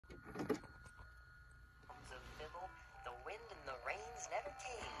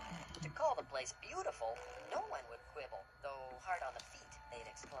call the place beautiful, no one would quibble, though hard on the feet, they'd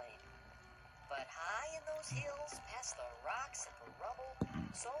explain. But high in those hills, past the rocks and the rubble,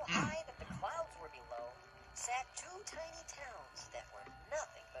 so high that the clouds were below, sat two tiny towns that were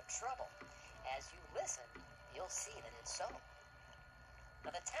nothing but trouble. As you listen, you'll see that it's so.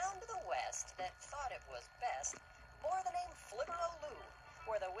 Now, the town to the west that thought it was best bore the name Flibberoloo,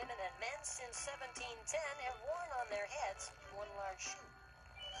 where the women and men since 1710 have worn on their heads one large shoe.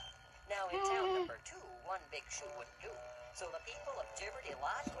 Now, in town number 2, one big shoe wouldn't do, so the people of Liberty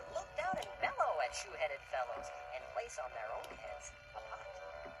Lodge would look down and bellow at shoe-headed fellows and place on their own heads a pot.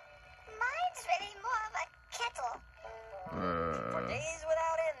 Mine's really more of a kettle. For days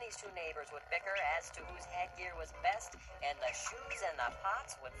without end, these two neighbors would bicker as to whose headgear was best, and the shoes and the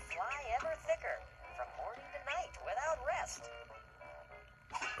pots would fly ever thicker, from morning to night without rest.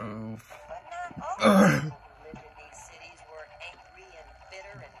 But not all people who lived in these cities were angry and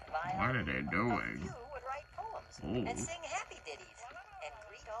bitter and vile. What are they doing? A few would write poems and sing happy ditties and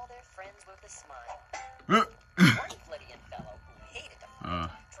greet all their friends with a smile. One Flittian fellow who hated to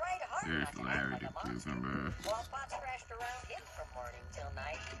fight tried hard There's not to Larry act like a the monster. cucumber. While pots thrashed around him from morning till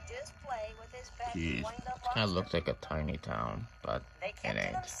night, he'd just play with his pet Jeez. wind-up Kind of lobster. looks like a tiny town, but They it kept to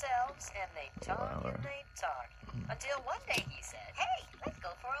ain't. themselves, and they'd talk Whatever. and they'd talk. Until one day he said, Hey, let's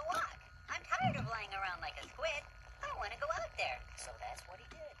go for a walk. I'm tired of lying around like a squid. I want to go out there. so that's what he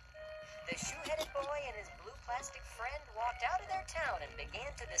did. The shoe-headed boy and his blue plastic friend walked out of their town and began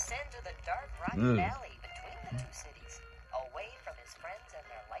to descend to the dark, rocky valley between the two cities, away from his friends and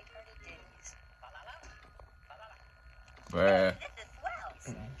their light-hearted ditties. Bruh. This is swell.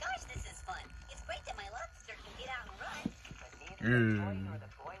 Gosh, this is fun. It's great that my lobster can get out and run. But neither the boy nor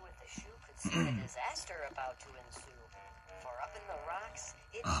the boy with the shoe could see the disaster about to ensue. For up in the rocks,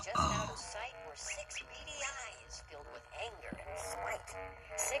 hidden just out of sight, were 6 beady eyes filled with anger and spite.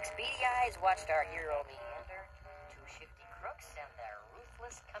 6 beady eyes watched our hero meander, 2 shifty crooks and their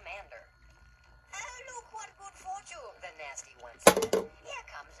ruthless commander. Oh, look what good fortune, the nasty one said. Here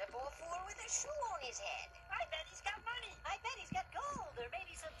comes a poor fool with a shoe on his head. I bet he's got money. I bet he's got gold or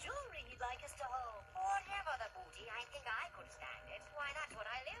maybe some jewelry he'd like us to hold. Whatever the booty, I think I could stand it. Why, that's what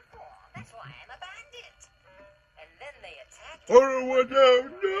I live for. That's why I'm a bandit. And then they attacked him. Oh, what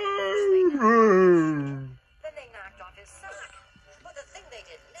the no! Then they knocked off his sock. But the thing they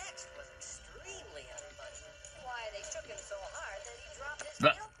did next was extremely unfunny. Why, they shook him so hard that he dropped his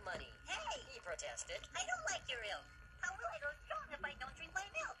milk money. Hey, he protested. I don't like your ilk. How will I go strong if I don't drink my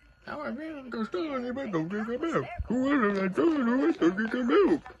milk? How I mean, go strong, you better go get some milk. Who is it? I told you, let's go get some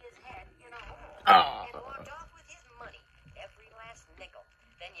milk. Stuck his head in a hole Ah. and walked off with his money, every last nickel.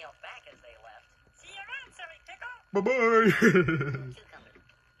 Then yelled back as they left. See you around, silly pickle. Bye-bye. Cucumber.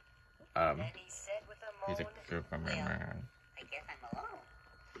 Then he said with a moan, He's a cucumber "Well, man. I guess I'm alone.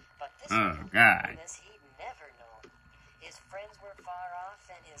 But this Oh, was God. happiness he'd never known. His friends were far off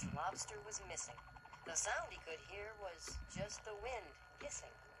and his lobster was missing. The sound he could hear was just the wind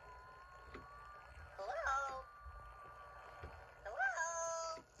hissing. Hello?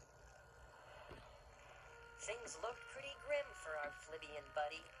 Hello? Things looked pretty grim for our Flibian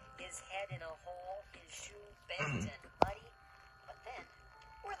buddy. His head in a hole, his shoe bent and muddy. But then,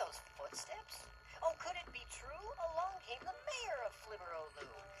 were those footsteps? Oh, could it be true? Along came the mayor of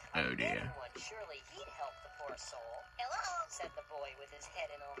Flibberoloo. Oh, dear. Anyone, surely he'd help the poor soul. Hello? Said the boy with his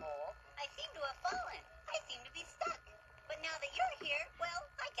head in a hole. I seem to have fallen. I seem to be stuck. But now that you're here, well,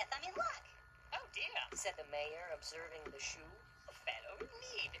 I guess I'm in luck. Oh dear, said the mayor, observing the shoe. A fellow in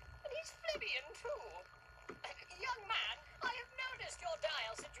need, and he's Flibian too. Young man, I have noticed your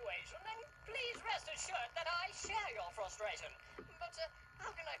dire situation, and please rest assured that I share your frustration. But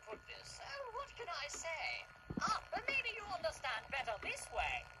how can I put this? What can I say? But maybe you understand better this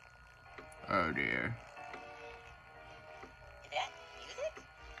way. Oh, dear. Is that music?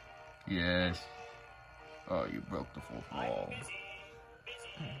 Yes. Oh, you broke the fourth wall.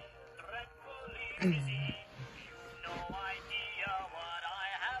 Dreadfully busy. You've no idea what I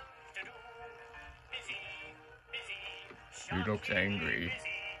have to do. Busy. He looks angry.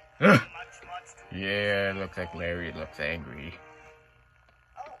 Much to Yeah, looks like Larry looks angry.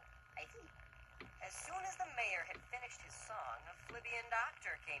 Oh, I see. As soon as the mayor had finished his song, a Flibian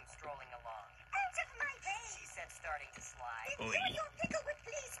doctor came strolling along. Out of my way! She said, starting to slide. You and your pickle would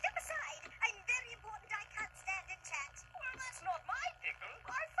please step aside. I'm very important. I can't stand and chat. Well, that's not my pickle.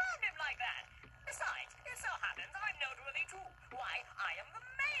 I found him like that. Besides, it so happens I'm noteworthy too. Why, I am the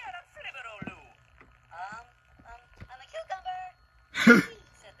mayor of Flibberoloo. I'm a cucumber.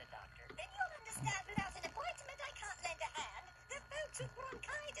 Said the doctor. Then you'll understand without an appointment I can't lend a hand. They're folks with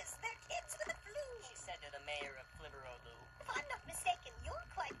bronchitis. They're kids with the flu. She said to the mayor of Flibberoloo. If I'm not mistaken, you're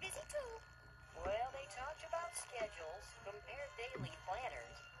quite busy too. schedules, compared daily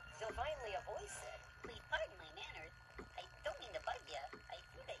planners, till finally a voice said, Please pardon my manners. I don't mean to bug ya. I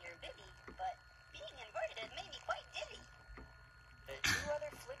see that you're busy, but being inverted has made me quite dizzy. The two other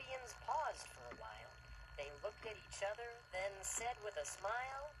Flibians paused for a while. They looked at each other, then said with a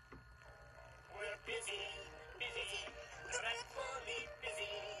smile, We're busy, busy, dreadfully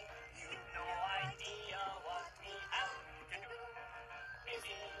busy. You've no idea what we have to do.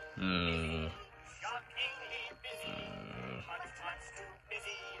 Busy, busy, shockingly busy. Much, much too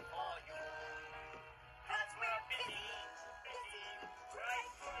busy for you. 'Cause we're busy, busy,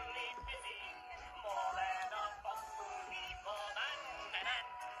 dreadfully busy. More than a bumblebee, more than an ant.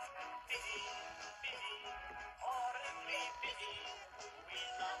 Busy, busy, horribly busy. We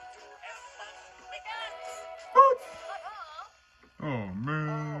love to help, but we can't. "Ha-ha!" Oh, Oh,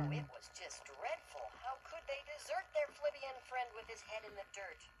 man. it was just dreadful. How could they desert their Flibian friend with his head in the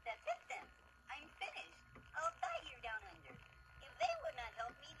dirt? That's it then. I'm finished. I'll die here down under. If they would not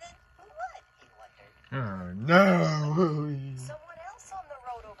help me, then who would? He wondered. Oh, no. Someone else on the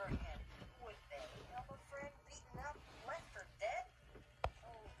road overhead. Would they help a friend beaten up, left for dead?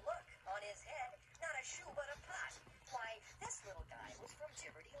 Oh, look, on his head, not a shoe but a pot. Why, this little guy was from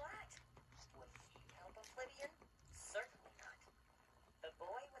Jibberty Lat. Would he help a Flibian? Certainly not. The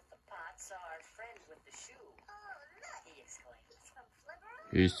boy with the pot saw our friend with the shoe. Oh, look. He exclaimed. He's from Flipper.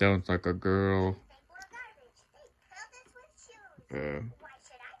 He sounds like a girl. Think we're garbage. They pelted us with shoes. Why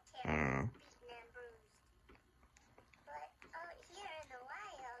should I I care? don't know. Beaten and bruised. But out here in the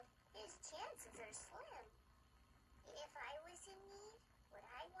wild, his chances are slim. If I was in need, would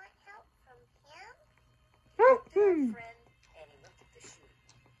I want help from him? He looked at our friend, and he looked at the shoe.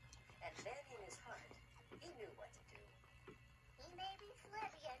 And then in his heart, he knew what to do. He may be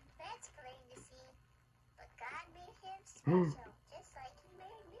Flibian, that's plain to see. But God made him special, just like he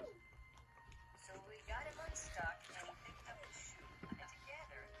made me. So we got him unstuck, and he picked up the shoe. And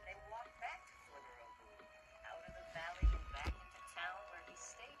together, they walked back to Flibberoo, out of the valley and back into town, where he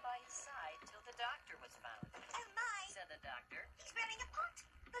stayed by his side till the doctor was found. Oh my, Said the doctor. he's wearing a pot.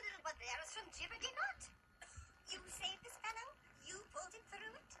 The little one there is from Jibberty Knot. You saved this fellow? You pulled him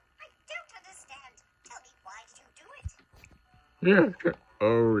through it? I don't understand. Tell me, why did you do it? Yeah.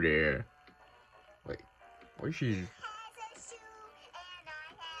 Oh, dear. Wait. Where's she? Has a shoe and I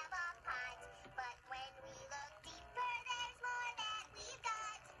have a pot. But when we look deeper, there's more that we've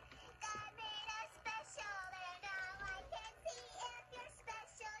got. God made us special, and now I can see if you're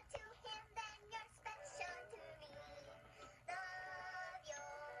special to him, then you're special to me. Love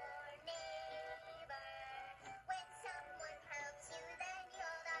your neighbor. When someone helps you, then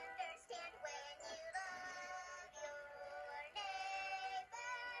you'll understand. When you love your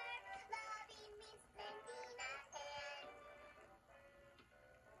neighbor, loving means lending a hand.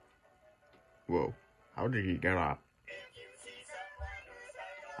 Whoa. How did he get up? If you see someone who's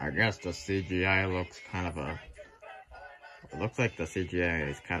hurt or I guess the CGI looks kind of a... It looks like the CGI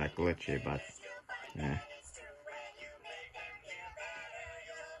is kind of glitchy, but... Yeah. it's true, when you make them feel better,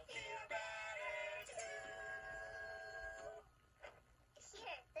 you'll feel better too.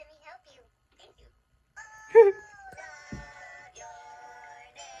 Here, let me help you. Thank you. Love your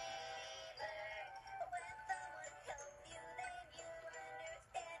neighbor. When someone helps you, then you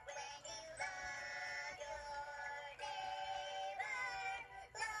understand. When you love your neighbor,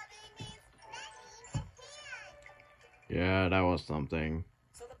 loving means lending a hand. Yeah, that was something.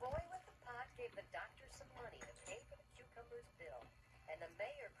 So the boy with the pot gave the doctor some money to pay for the cucumber's bill. And the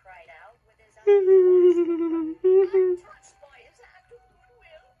mayor cried out with his eyes I'm touched by his act of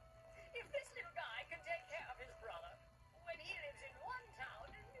goodwill. If this little guy can take care of his brother, when he lives in one town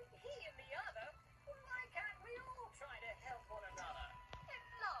and he in the other, why can't we all try to help one another? And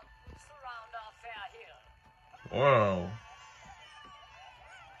love will surround our fair hill. Whoa.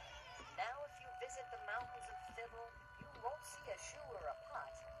 Now if you visit the mountains of Fibble, you won't see a shoe or a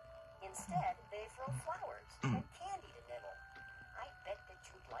pot. Instead, they throw flowers and candy to nibble. I bet that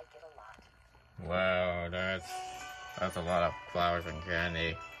you'd like it a lot. Wow, that's a lot of flowers and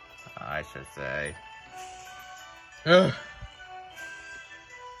candy, I should say.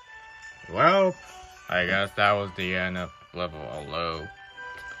 Well, I guess that was the end of level low.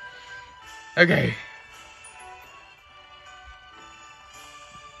 Okay.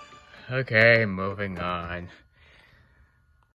 Okay, moving on.